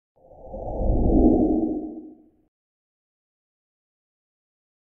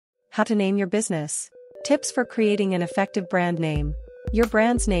How to name your business. Tips for creating an effective brand name. Your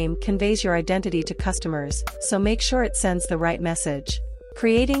brand's name conveys your identity to customers, so make sure it sends the right message.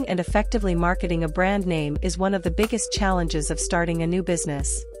 Creating and effectively marketing a brand name is one of the biggest challenges of starting a new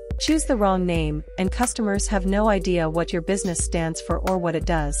business. Choose the wrong name, and customers have no idea what your business stands for or what it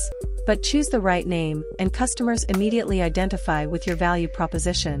does. But choose the right name, and customers immediately identify with your value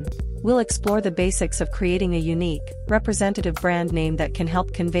proposition. We'll explore the basics of creating a unique, representative brand name that can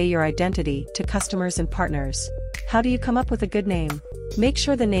help convey your identity to customers and partners. How do you come up with a good name? Make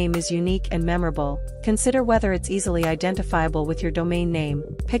sure the name is unique and memorable. Consider whether it's easily identifiable with your domain name.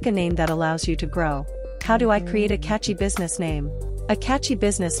 Pick a name that allows you to grow. How do I create a catchy business name? A catchy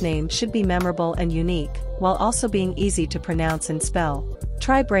business name should be memorable and unique, while also being easy to pronounce and spell.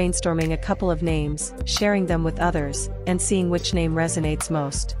 Try brainstorming a couple of names, sharing them with others, and seeing which name resonates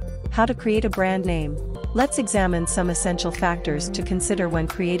most. How to create a brand name. Let's examine some essential factors to consider when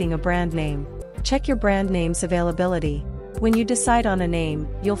creating a brand name. Check your brand name's availability. When you decide on a name,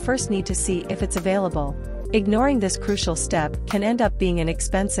 you'll first need to see if it's available. Ignoring this crucial step can end up being an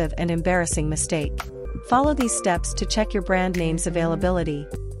expensive and embarrassing mistake. Follow these steps to check your brand name's availability.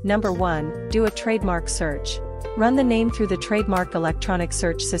 Number 1, do a trademark search. Run the name through the Trademark Electronic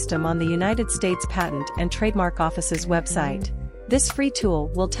Search System on the United States Patent and Trademark Office's website. This free tool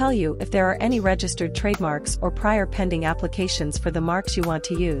will tell you if there are any registered trademarks or prior pending applications for the marks you want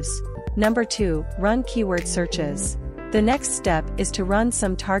to use. Number 2, run keyword searches. The next step is to run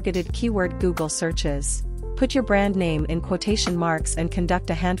some targeted keyword Google searches. Put your brand name in quotation marks and conduct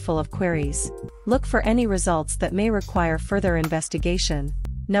a handful of queries. Look for any results that may require further investigation.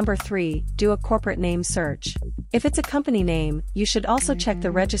 Number 3, do a corporate name search. If it's a company name, you should also check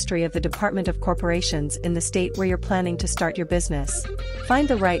the registry of the Department of Corporations in the state where you're planning to start your business. Find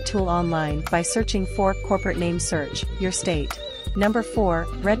the right tool online by searching for Corporate Name Search, your state. Number 4,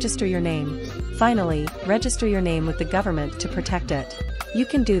 register your name. Finally, register your name with the government to protect it. You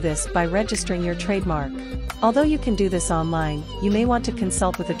can do this by registering your trademark. Although you can do this online, you may want to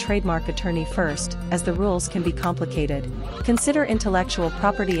consult with a trademark attorney first, as the rules can be complicated. Consider intellectual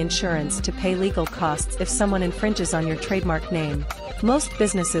property insurance to pay legal costs if someone infringes on your trademark name. Most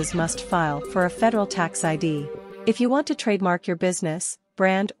businesses must file for a federal tax ID. If you want to trademark your business,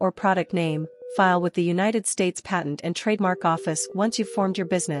 brand, or product name, file with the United States Patent and Trademark Office once you've formed your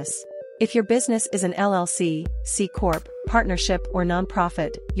business. If your business is an LLC, C-Corp, partnership, or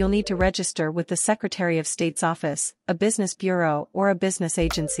nonprofit, you'll need to register with the Secretary of State's office, a business bureau, or a business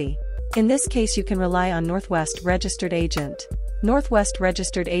agency. In this case, you can rely on Northwest Registered Agent. Northwest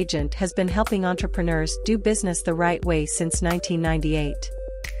Registered Agent has been helping entrepreneurs do business the right way since 1998.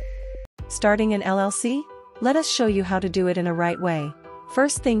 Starting an LLC? Let us show you how to do it in a right way.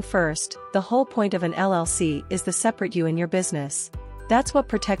 First thing first, the whole point of an LLC is to separate you and your business. That's what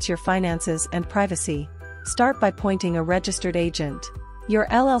protects your finances and privacy. Start by appointing a registered agent. Your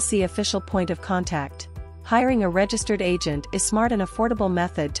LLC official point of contact. Hiring a registered agent is a smart and affordable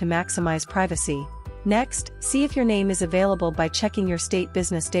method to maximize privacy. Next, see if your name is available by checking your state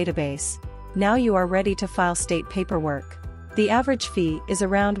business database. Now you are ready to file state paperwork. The average fee is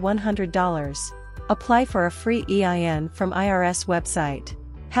around $100. Apply for a free EIN from IRS website.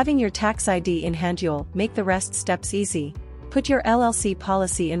 Having your tax ID in hand will make the rest steps easy. Put your LLC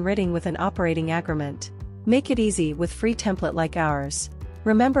policy in writing with an operating agreement. Make it easy with free template like ours.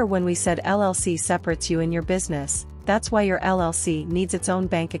 Remember when we said LLC separates you and your business, that's why your LLC needs its own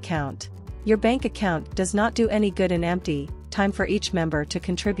bank account. Your bank account does not do any good in empty. Time for each member to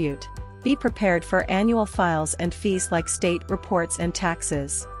contribute. Be prepared for annual files and fees like state reports and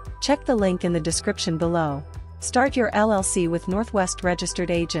taxes. Check the link in the description below. Start your LLC with Northwest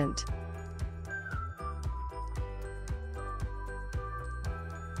Registered Agent.